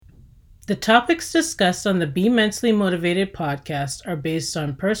The topics discussed on the Be Mentally Motivated podcast are based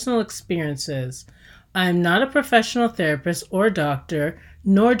on personal experiences. I am not a professional therapist or doctor,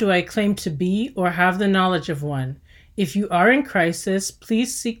 nor do I claim to be or have the knowledge of one. If you are in crisis,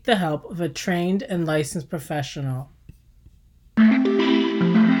 please seek the help of a trained and licensed professional.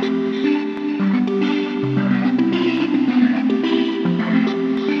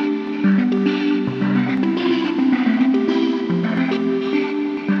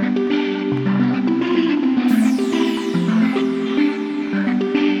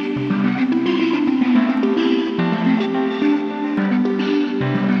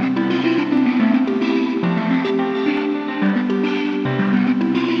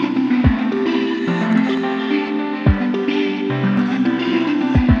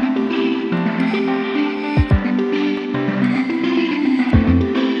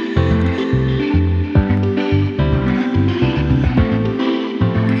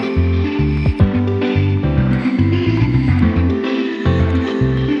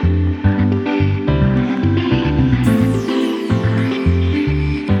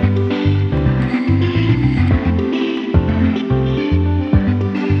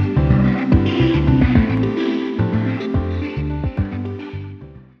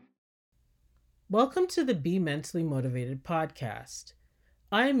 Welcome to the Be Mentally Motivated podcast.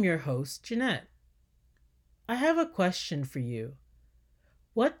 I am your host, Jeanette. I have a question for you.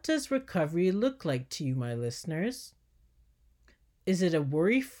 What does recovery look like to you, my listeners? Is it a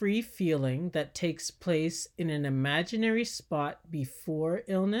worry free feeling that takes place in an imaginary spot before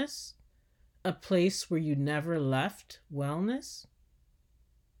illness? A place where you never left wellness?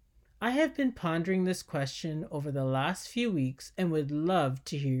 I have been pondering this question over the last few weeks and would love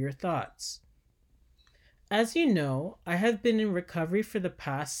to hear your thoughts. As you know, I have been in recovery for the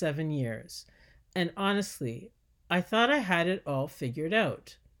past 7 years, and honestly, I thought I had it all figured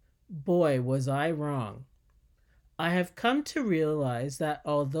out. Boy, was I wrong. I have come to realize that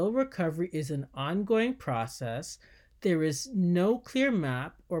although recovery is an ongoing process, there is no clear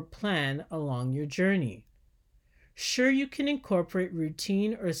map or plan along your journey. Sure, you can incorporate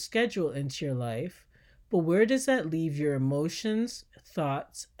routine or schedule into your life, but where does that leave your emotions,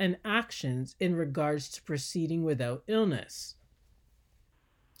 thoughts, and actions in regards to proceeding without illness?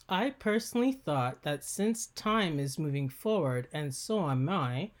 I personally thought that since time is moving forward and so am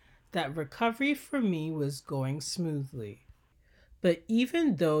I, that recovery for me was going smoothly. But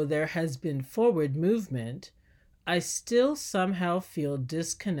even though there has been forward movement, I still somehow feel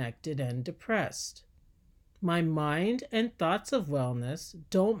disconnected and depressed. My mind and thoughts of wellness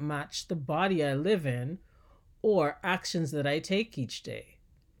don't match the body I live in or actions that I take each day.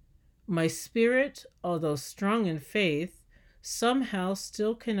 My spirit, although strong in faith, somehow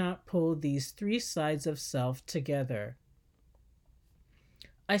still cannot pull these three sides of self together.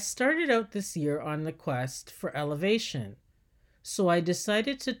 I started out this year on the quest for elevation, so I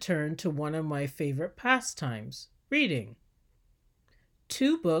decided to turn to one of my favorite pastimes, reading.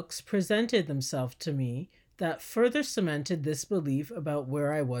 Two books presented themselves to me that further cemented this belief about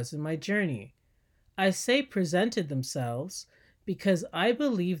where I was in my journey. I say presented themselves because I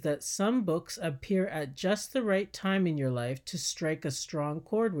believe that some books appear at just the right time in your life to strike a strong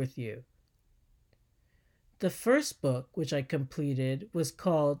chord with you. The first book, which I completed, was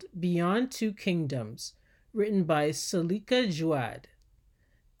called Beyond Two Kingdoms, written by Sulika Jouad.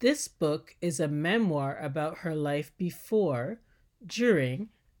 This book is a memoir about her life before, during,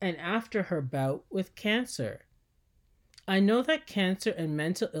 and after her bout with cancer. I know that cancer and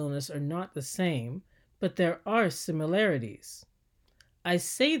mental illness are not the same, but there are similarities. I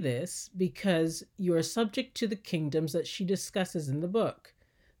say this because you are subject to the kingdoms that she discusses in the book: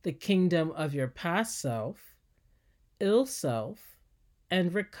 the kingdom of your past self, ill self,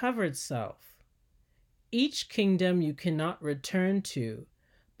 and recovered self. Each kingdom you cannot return to,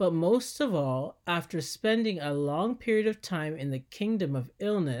 but most of all, after spending a long period of time in the kingdom of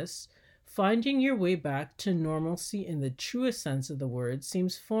illness, finding your way back to normalcy in the truest sense of the word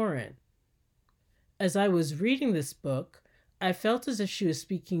seems foreign. As I was reading this book, I felt as if she was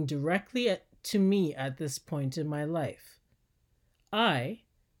speaking directly to me at this point in my life. I,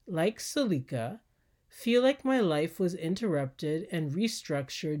 like Salika, feel like my life was interrupted and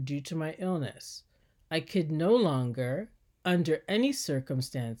restructured due to my illness. I could no longer, under any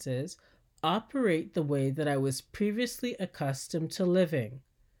circumstances, operate the way that I was previously accustomed to living.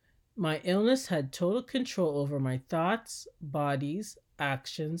 My illness had total control over my thoughts, bodies,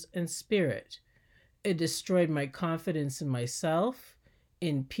 actions, and spirit. It destroyed my confidence in myself,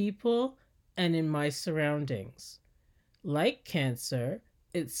 in people, and in my surroundings. Like cancer,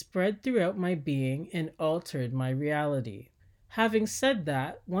 it spread throughout my being and altered my reality. Having said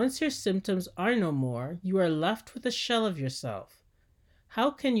that, once your symptoms are no more, you are left with a shell of yourself.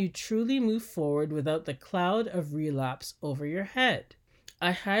 How can you truly move forward without the cloud of relapse over your head?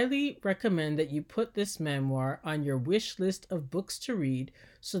 I highly recommend that you put this memoir on your wish list of books to read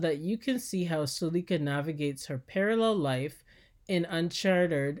so that you can see how Sulika navigates her parallel life in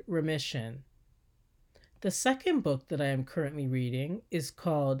uncharted remission. The second book that I am currently reading is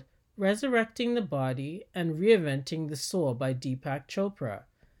called Resurrecting the Body and Reinventing the Soul by Deepak Chopra,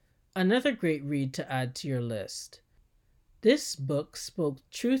 another great read to add to your list. This book spoke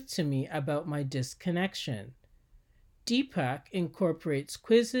truth to me about my disconnection. Deepak incorporates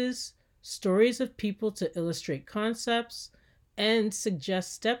quizzes, stories of people to illustrate concepts, and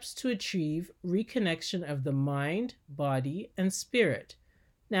suggests steps to achieve reconnection of the mind, body, and spirit.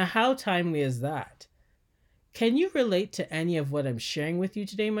 Now, how timely is that? Can you relate to any of what I'm sharing with you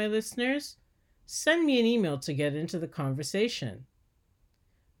today, my listeners? Send me an email to get into the conversation.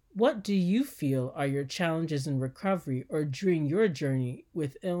 What do you feel are your challenges in recovery or during your journey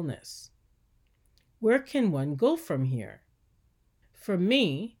with illness? Where can one go from here? For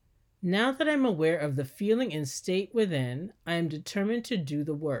me, now that I'm aware of the feeling and state within, I am determined to do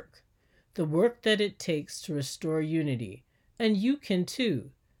the work that it takes to restore unity. And you can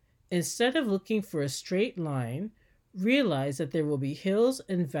too. Instead of looking for a straight line, realize that there will be hills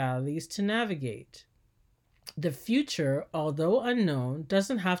and valleys to navigate. The future, although unknown,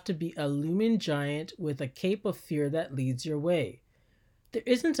 doesn't have to be a looming giant with a cape of fear that leads your way. There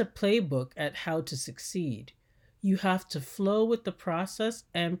isn't a playbook at how to succeed. You have to flow with the process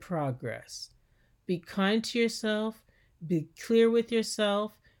and progress. Be kind to yourself, be clear with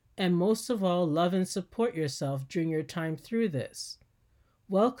yourself, and most of all, love and support yourself during your time through this.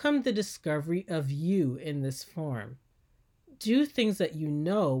 Welcome the discovery of you in this form. Do things that you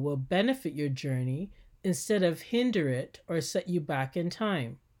know will benefit your journey instead of hinder it or set you back in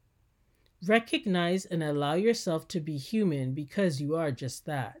time. Recognize and allow yourself to be human because you are just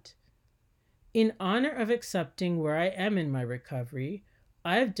that. In honor of accepting where I am in my recovery,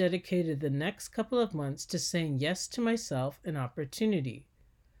 I have dedicated the next couple of months to saying yes to myself and opportunity.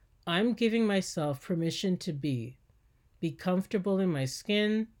 I'm giving myself permission to be comfortable in my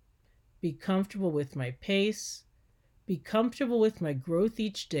skin, be comfortable with my pace, be comfortable with my growth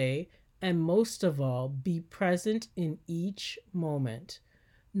each day, and most of all, be present in each moment,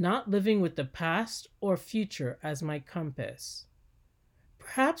 not living with the past or future as my compass.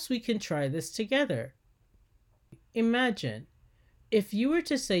 Perhaps we can try this together. Imagine, if you were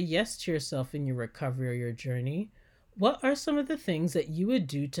to say yes to yourself in your recovery or your journey, what are some of the things that you would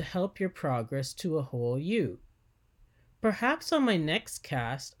do to help your progress to a whole you? Perhaps on my next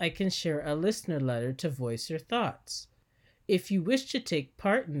cast, I can share a listener letter to voice your thoughts. If you wish to take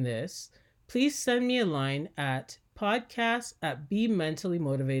part in this, please send me a line at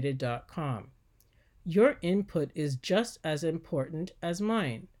podcast@bementallymotivated.com. Your input is just as important as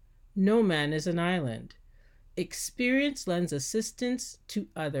mine. No man is an island. Experience lends assistance to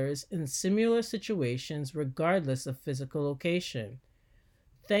others in similar situations regardless of physical location.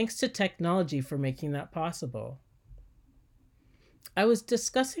 Thanks to technology for making that possible. I was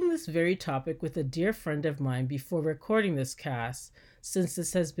discussing this very topic with a dear friend of mine before recording this cast, since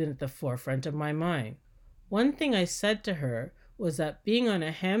this has been at the forefront of my mind. One thing I said to her was that being on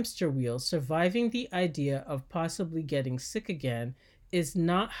a hamster wheel, surviving the idea of possibly getting sick again, is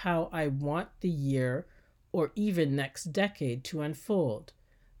not how I want the year or even next decade to unfold.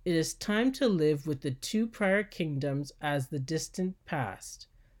 It is time to live with the two prior kingdoms as the distant past,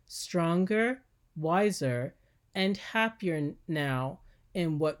 stronger, wiser, and happier now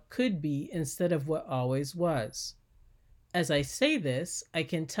in what could be instead of what always was. As I say this, I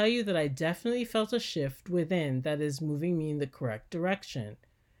can tell you that I definitely felt a shift within that is moving me in the correct direction.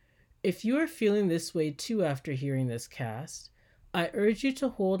 If you are feeling this way too after hearing this cast, I urge you to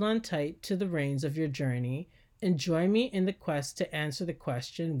hold on tight to the reins of your journey and join me in the quest to answer the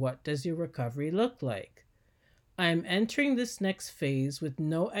question, what does your recovery look like? I am entering this next phase with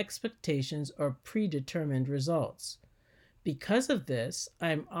no expectations or predetermined results. Because of this,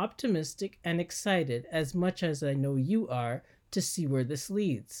 I am optimistic and excited as much as I know you are to see where this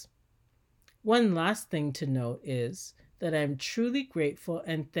leads. One last thing to note is that I am truly grateful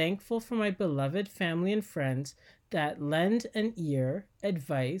and thankful for my beloved family and friends that lend an ear,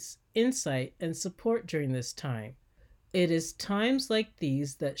 advice, insight, and support during this time. It is times like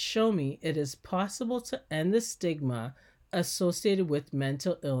these that show me it is possible to end the stigma associated with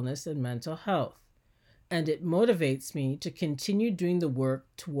mental illness and mental health, and it motivates me to continue doing the work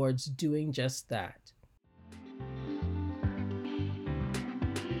towards doing just that.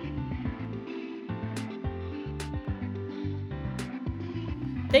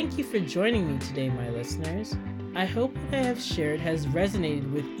 Thank you for joining me today, my listeners. I hope what I have shared has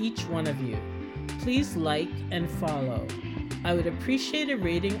resonated with each one of you. Please like and follow. I would appreciate a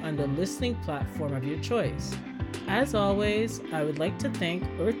rating on the listening platform of your choice. As always, I would like to thank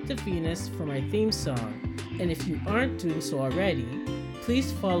Earth to Venus for my theme song, and if you aren't doing so already,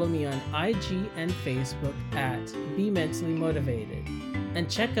 please follow me on IG and Facebook at Be Mentally Motivated,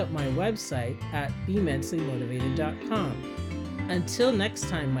 and check out my website at bementallymotivated.com. Until next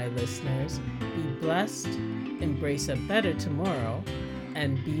time, my listeners, be blessed, embrace a better tomorrow,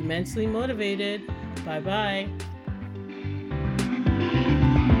 and be mentally motivated. Bye-bye.